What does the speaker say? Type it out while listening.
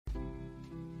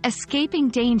Escaping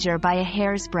danger by a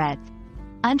hair's breadth.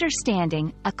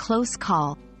 Understanding a close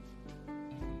call.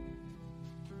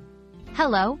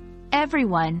 Hello,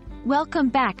 everyone. Welcome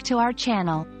back to our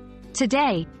channel.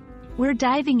 Today, we're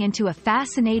diving into a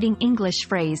fascinating English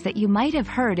phrase that you might have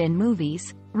heard in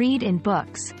movies, read in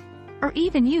books, or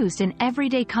even used in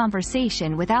everyday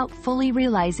conversation without fully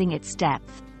realizing its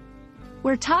depth.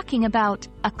 We're talking about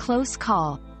a close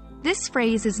call. This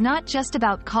phrase is not just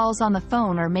about calls on the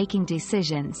phone or making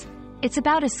decisions. It's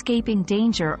about escaping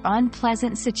danger or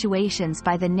unpleasant situations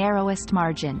by the narrowest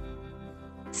margin.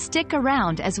 Stick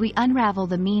around as we unravel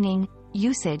the meaning,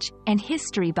 usage, and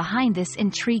history behind this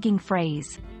intriguing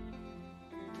phrase.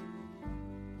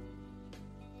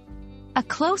 A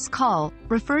close call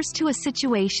refers to a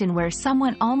situation where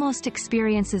someone almost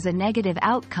experiences a negative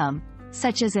outcome,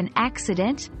 such as an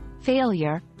accident,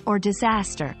 failure, or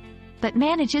disaster, but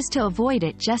manages to avoid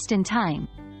it just in time.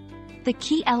 The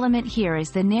key element here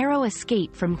is the narrow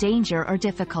escape from danger or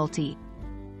difficulty.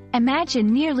 Imagine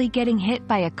nearly getting hit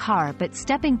by a car but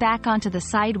stepping back onto the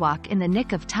sidewalk in the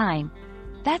nick of time.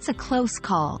 That's a close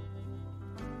call.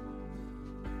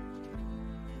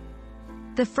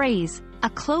 The phrase, a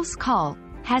close call,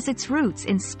 has its roots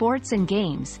in sports and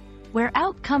games, where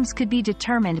outcomes could be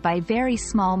determined by very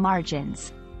small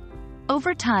margins.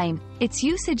 Over time, its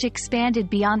usage expanded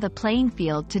beyond the playing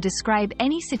field to describe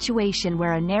any situation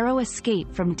where a narrow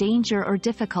escape from danger or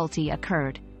difficulty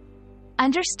occurred.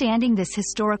 Understanding this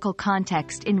historical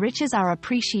context enriches our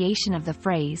appreciation of the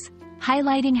phrase,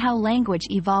 highlighting how language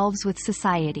evolves with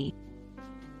society.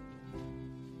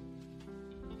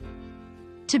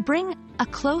 To bring a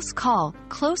close call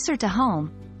closer to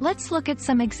home, let's look at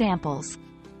some examples.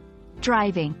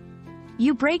 Driving.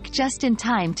 You brake just in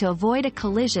time to avoid a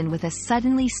collision with a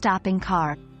suddenly stopping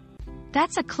car.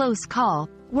 That's a close call.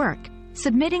 Work.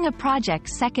 Submitting a project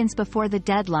seconds before the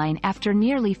deadline after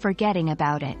nearly forgetting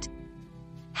about it.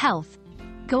 Health.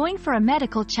 Going for a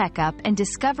medical checkup and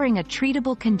discovering a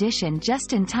treatable condition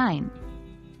just in time.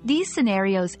 These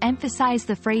scenarios emphasize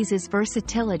the phrase's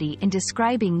versatility in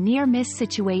describing near-miss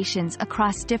situations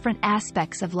across different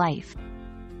aspects of life.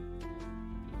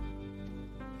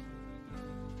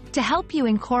 To help you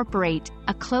incorporate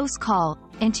a close call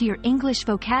into your English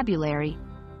vocabulary,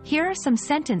 here are some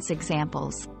sentence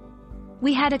examples.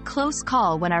 We had a close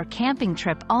call when our camping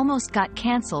trip almost got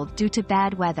canceled due to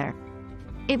bad weather.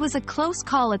 It was a close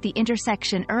call at the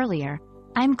intersection earlier.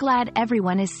 I'm glad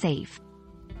everyone is safe.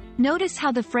 Notice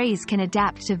how the phrase can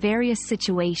adapt to various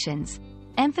situations,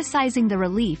 emphasizing the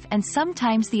relief and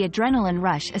sometimes the adrenaline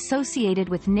rush associated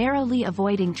with narrowly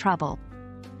avoiding trouble.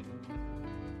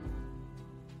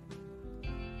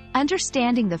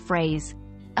 Understanding the phrase,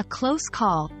 a close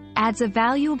call, adds a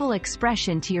valuable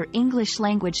expression to your English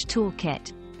language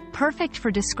toolkit, perfect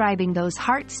for describing those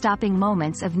heart-stopping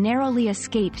moments of narrowly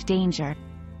escaped danger.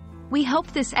 We hope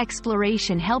this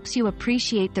exploration helps you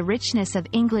appreciate the richness of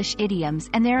English idioms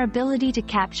and their ability to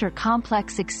capture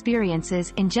complex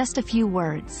experiences in just a few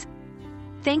words.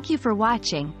 Thank you for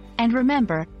watching, and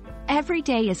remember, every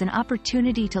day is an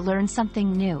opportunity to learn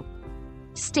something new.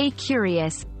 Stay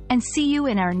curious, and see you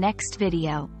in our next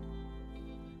video.